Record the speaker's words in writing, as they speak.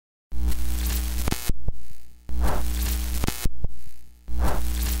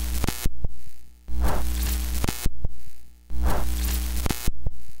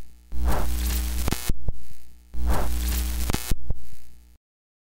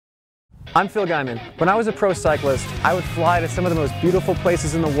I'm Phil Gaimon. When I was a pro cyclist, I would fly to some of the most beautiful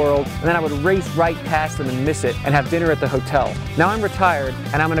places in the world, and then I would race right past them and miss it and have dinner at the hotel. Now I'm retired,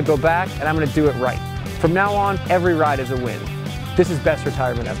 and I'm going to go back and I'm going to do it right. From now on, every ride is a win. This is best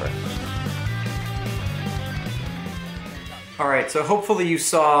retirement ever. Alright, so hopefully you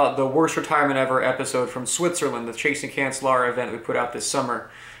saw the worst retirement ever episode from Switzerland, the Chasing Cancellara event we put out this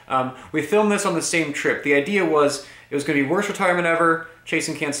summer. We filmed this on the same trip. The idea was it was going to be worst retirement ever,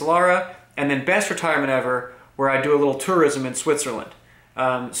 Chasing Cancellara, and then best retirement ever, where I do a little tourism in Switzerland.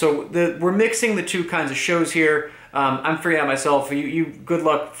 We're mixing the two kinds of shows here. I'm figuring out myself. Good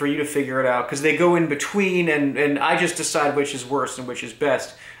luck for you to figure it out, because they go in between, and I just decide which is worst and which is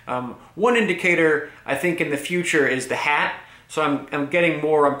best. One indicator I think in the future is the hat. So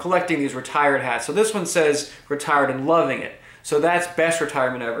I'm collecting these retired hats. So this one says retired and loving it. So that's best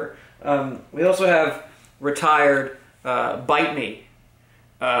retirement ever. We also have retired bite me.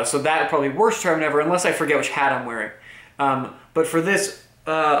 So that probably worst retirement ever, unless I forget which hat I'm wearing. But for this,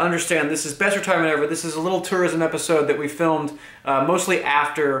 understand this is best retirement ever. This is a little tourism episode that we filmed mostly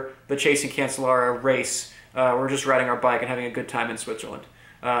after the Chasing Cancellara race. We're just riding our bike and having a good time in Switzerland.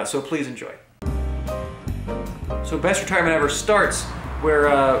 So please enjoy. So best retirement ever starts where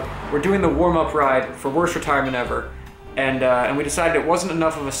we're doing the warm-up ride for worst retirement ever, and we decided it wasn't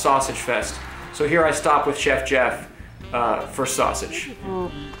enough of a sausage fest. So here I stop with Chef Jeff for sausage.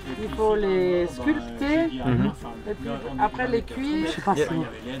 Il faut les sculpter, et puis après les cuire.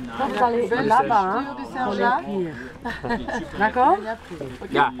 Donc dans les là-bas, hein, pour les cuire. D'accord?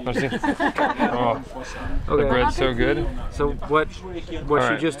 Yeah. Oh, the bread's so good. So what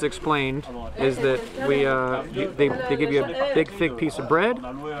she just explained is that they give you a big thick piece of bread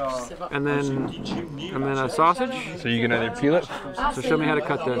and then a sausage. So you can either peel it. So show me how to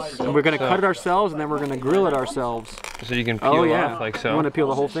cut this. And we're going to cut it ourselves, and then we're going to grill it ourselves. So you can peel off like so. You want to peel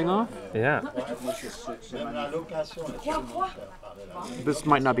the whole thing off? Yeah. This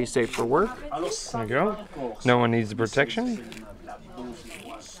might not be safe for work. There you go. No one needs the protection.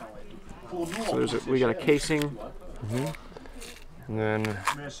 So we got a casing. And then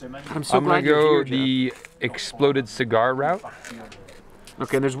I'm so I'm glad gonna you're go here, the exploded cigar route.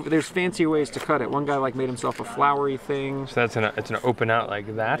 Okay, there's fancier ways to cut it. One guy made himself a flowery thing. So it's gonna open out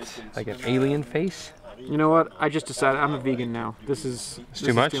like that, like an alien face. You know what? I just decided I'm a vegan now. This is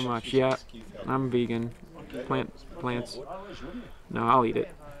too much. Too much. Yeah, I'm vegan. Plants. No, I'll eat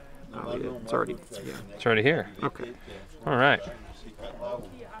it. It's already. Yeah. It's already here. Okay. All right.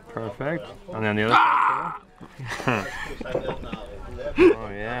 Perfect. And then the other. Oh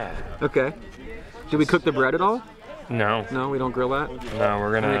yeah. Okay. Did we cook the bread at all? No. No, we don't grill that. No,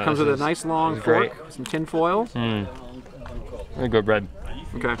 we're gonna. And it comes with a nice long fork, some tin foil. Very good bread.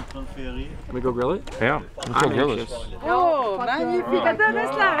 Okay. Can we go grill it? Yeah. Let's go grill it. Oh, magnifique! Attends,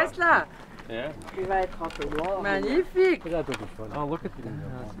 reste là! Yeah. Il va être un peu noir. Magnifique! Oh, look at this.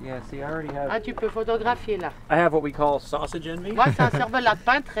 Yeah, see, I already have. Ah, tu peux photographier là. I have what we call sausage envy. Moi, c'est un cervelas de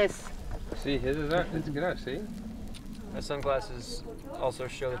pain tresse. See, his is that. It's good. See. My sunglasses also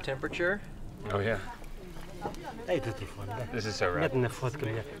show the temperature. Oh yeah. This is so rad. Vous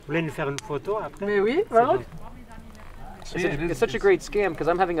voulez nous faire une photo après? Mais oui, voilà. It's such a great scam because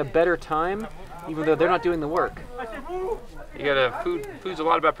I'm having a better time, even though they're not doing the work. You gotta food's a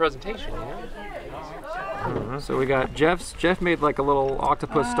lot about presentation, you know? So we got Jeff made like a little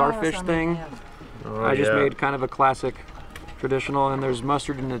octopus starfish thing. Oh, I just made kind of a classic traditional, and there's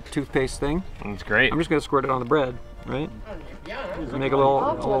mustard in the toothpaste thing. It's great. I'm just gonna squirt it on the bread, right? Make a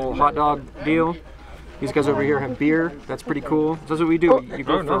little hot dog deal. These guys over here have beer. That's pretty cool. That's what we do. You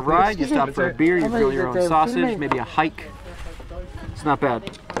go for a ride, you stop for a beer, you grill your own sausage, maybe a hike. It's not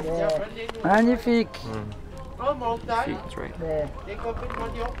bad. Magnifique. See, that's right.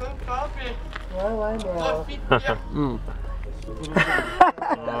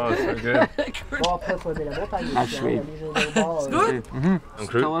 Oh, so good. That's sweet.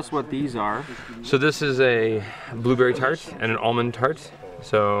 Tell us what these are. So this is a blueberry tart and an almond tart.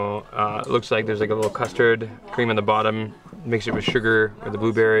 So it looks like there's like a little custard cream on the bottom. Mix it with sugar or the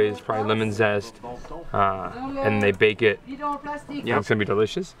blueberries, probably lemon zest, and they bake it. Yeah, it's gonna be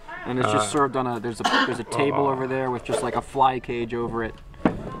delicious. And it's just served on there's a table over there with just like a fly cage over it.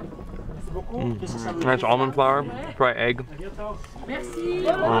 That's almond flour, probably egg.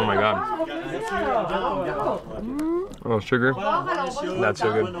 Oh my god. Oh, sugar. That's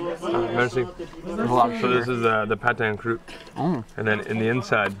so good. Merci. So this is the pâte en croûte. And then in the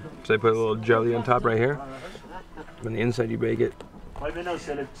inside, so they put a little jelly on top right here. On the inside you bake it.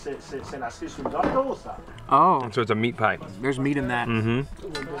 Oh. So it's a meat pie. There's meat in that.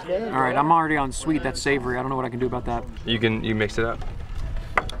 All right, I'm already on sweet. That's savory. I don't know what I can do about that. You mix it up.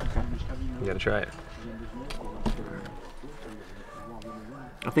 Okay. You gotta try it.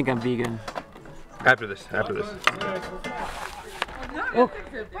 I think I'm vegan. After this, after this. Oh.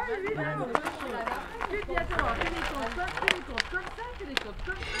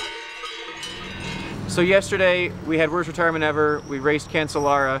 So yesterday we had worst retirement ever. We raced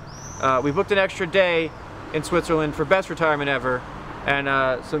Cancellara. We booked an extra day in Switzerland for best retirement ever.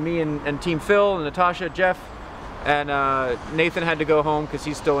 And so me and Team Phil and Natasha, Jeff, and Nathan had to go home because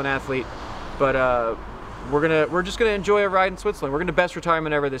he's still an athlete. But we're just gonna enjoy a ride in Switzerland. We're gonna best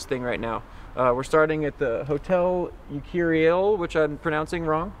retirement ever this thing right now. We're starting at the Hotel Eucuriel, which I'm pronouncing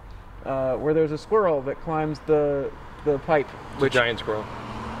wrong, where there's a squirrel that climbs the pipe. Which, a giant squirrel.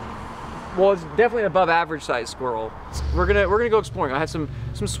 Well, it's definitely an above average size squirrel. We're gonna go exploring. I have some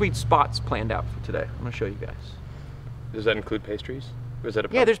sweet spots planned out for today. I'm gonna show you guys. Does that include pastries? Or is that a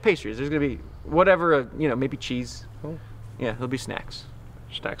pub? Yeah, there's pastries. There's gonna be whatever, you know, maybe cheese. Oh. Yeah, there'll be snacks.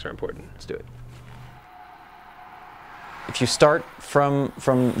 Snacks are important. Let's do it. If you start from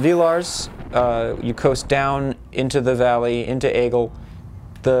Villars, you coast down into the valley, into Aigle.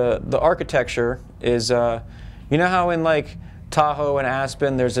 The architecture is, you know how in like Tahoe and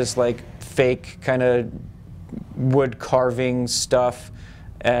Aspen there's this like fake kind of wood carving stuff,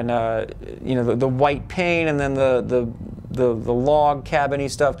 and you know the white paint, and then the log cabiny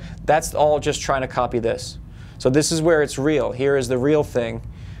stuff. That's all just trying to copy this. So this is where it's real. Here is the real thing.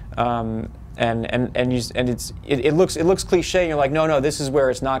 It looks cliche, and you're like, no, this is where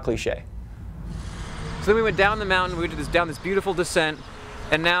it's not cliche. So then we went down the mountain. We did down this beautiful descent,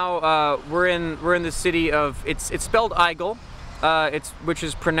 and now we're in the city of it's spelled Aigle, which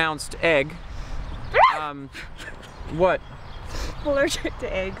is pronounced egg. What? Allergic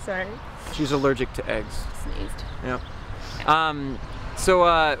to eggs. Sorry. She's allergic to eggs. Sneezed. Yeah. So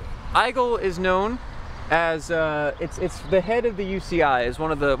Aigle is known as it's the head of the UCI, is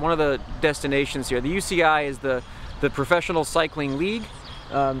one of the destinations here. The UCI is the Professional Cycling League,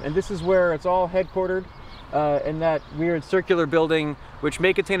 and this is where it's all headquartered in that weird circular building, which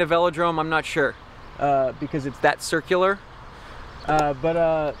may contain a velodrome. I'm not sure because it's that circular.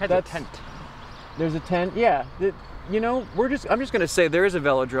 But that's a tent. There's a tent. Yeah. You know, I'm just gonna say there is a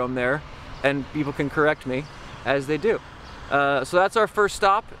velodrome there, and people can correct me as they do. So that's our first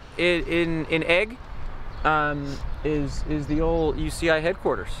stop in Egg. Is the old UCI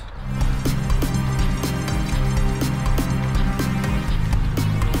headquarters.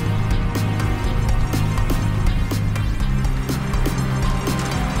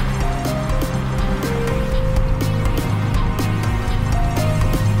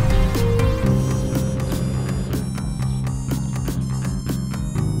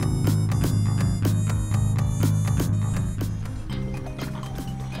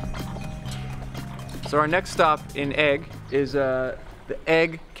 So our next stop in Egg is the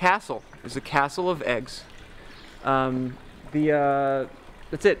Egg Castle. It's a castle of eggs. That's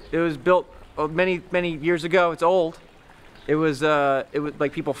it. It was built many years ago. It's old. It was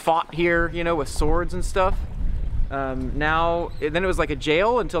like people fought here, you know, with swords and stuff. Then it was like a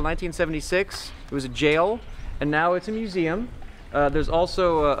jail until 1976. It was a jail, and now it's a museum. There's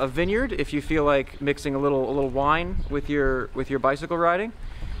also a vineyard if you feel like mixing a little wine with your bicycle riding.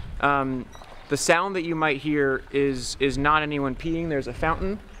 The sound that you might hear is not anyone peeing. There's a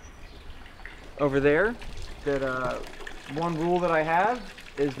fountain over there. That one rule that I have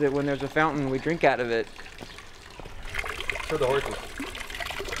is that when there's a fountain, we drink out of it. For the horses.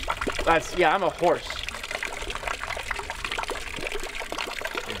 Yeah, I'm a horse.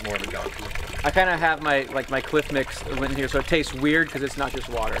 There's more of a donkey. I kind of have my Cliff Mix in here, so it tastes weird because it's not just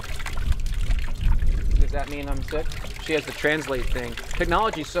water. Does that mean I'm sick? She has the translate thing.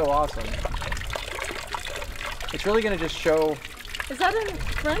 Technology's so awesome. It's really gonna just show. Is that in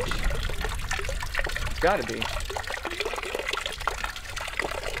French? It's gotta be.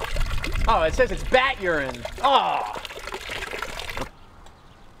 Oh, it says it's bat urine. Oh!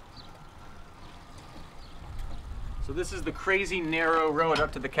 So this is the crazy narrow road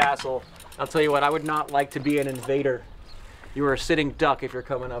up to the castle. I'll tell you what, I would not like to be an invader. You are a sitting duck if you're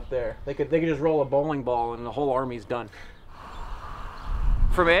coming up there. They could just roll a bowling ball and the whole army's done.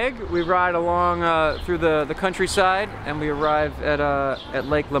 From Egg, we ride along through the countryside, and we arrive at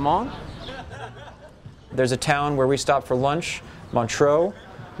Lake Gaimon. There's a town where we stopped for lunch, Montreux.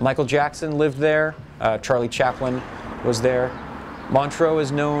 Michael Jackson lived there. Charlie Chaplin was there. Montreux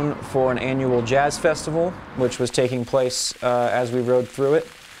is known for an annual jazz festival, which was taking place as we rode through it.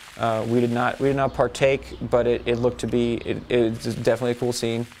 We did not partake, but it looked to be it's definitely a cool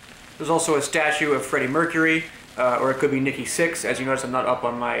scene. There's also a statue of Freddie Mercury. Or it could be Nikki Sixx. As you notice, I'm not up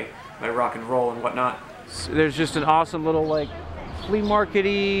on my rock and roll and whatnot. So there's just an awesome little like flea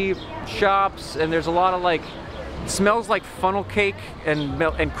market-y shops, and there's a lot of like, smells like funnel cake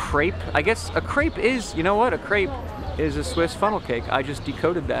and crepe. I guess a crepe is, you know what? A crepe is a Swiss funnel cake. I just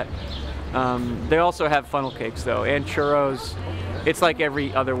decoded that. They also have funnel cakes though, and churros. It's like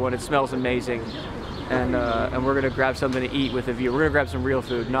every other one. It smells amazing. And we're gonna grab something to eat with a view. We're gonna grab some real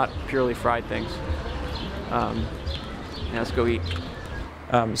food, not purely fried things. Now let's go eat.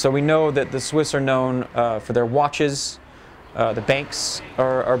 So we know that the Swiss are known for their watches. The banks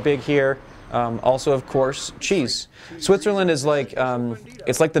are big here. Also, of course, cheese. Switzerland is like,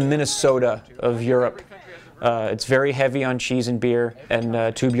 it's like the Minnesota of Europe. It's very heavy on cheese and beer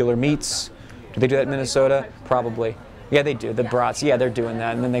and tubular meats. Do they do that in Minnesota? Probably. Yeah, they do. The brats, yeah, they're doing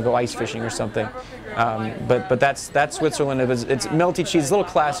that. And then they go ice fishing or something. But that's Switzerland. It's melty cheese, a little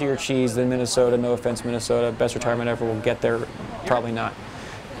classier cheese than Minnesota. No offense, Minnesota. Best retirement ever will get there. Probably not.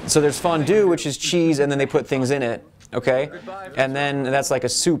 So there's fondue, which is cheese, and then they put things in it. Okay, and then that's like a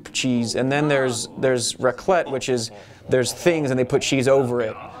soup cheese, and then there's raclette, which is there's things and they put cheese over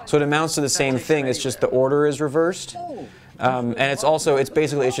it. So it amounts to the same thing. It's just the order is reversed, and it's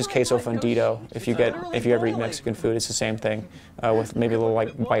just queso fundido. If you ever eat Mexican food, it's the same thing with maybe a little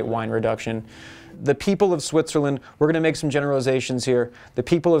like white wine reduction. The people of Switzerland, we're going to make some generalizations here. The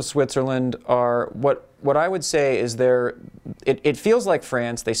people of Switzerland are what I would say is it feels like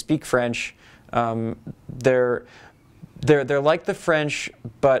France. They speak French. They're like the French,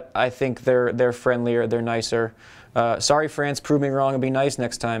 but I think they're friendlier, they're nicer. Sorry, France, prove me wrong and be nice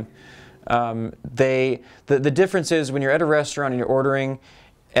next time. The difference is when you're at a restaurant and you're ordering,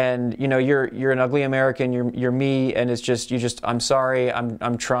 and you know you're an ugly American, you're me, and it's just I'm sorry,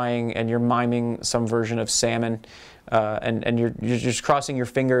 I'm trying, and you're miming some version of salmon, and you're just crossing your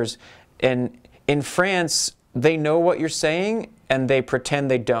fingers. And in France, they know what you're saying, and they pretend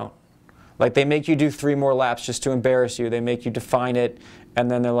they don't. Like they make you do 3 more laps just to embarrass you. They make you define it,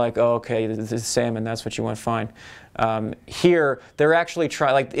 and then they're like, "Oh, okay, this is salmon. That's what you want. Fine." Here, they're actually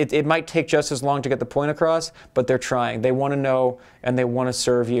trying. Like it might take just as long to get the point across, but they're trying. They want to know, and they want to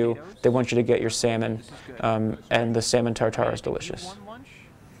serve you. They want you to get your salmon, and the salmon tartare is delicious.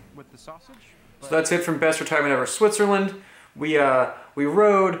 So that's it from Best Retirement Ever Switzerland. We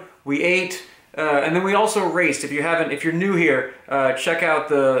rode, we ate. And then we also raced. If you're new here, check out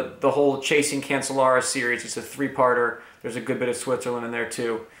the whole Chasing Cancellara series. It's a 3-parter. There's a good bit of Switzerland in there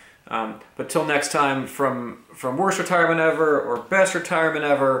too. But till next time, from Worst Retirement Ever or Best Retirement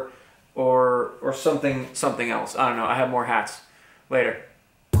Ever or something else. I don't know. I have more hats. Later.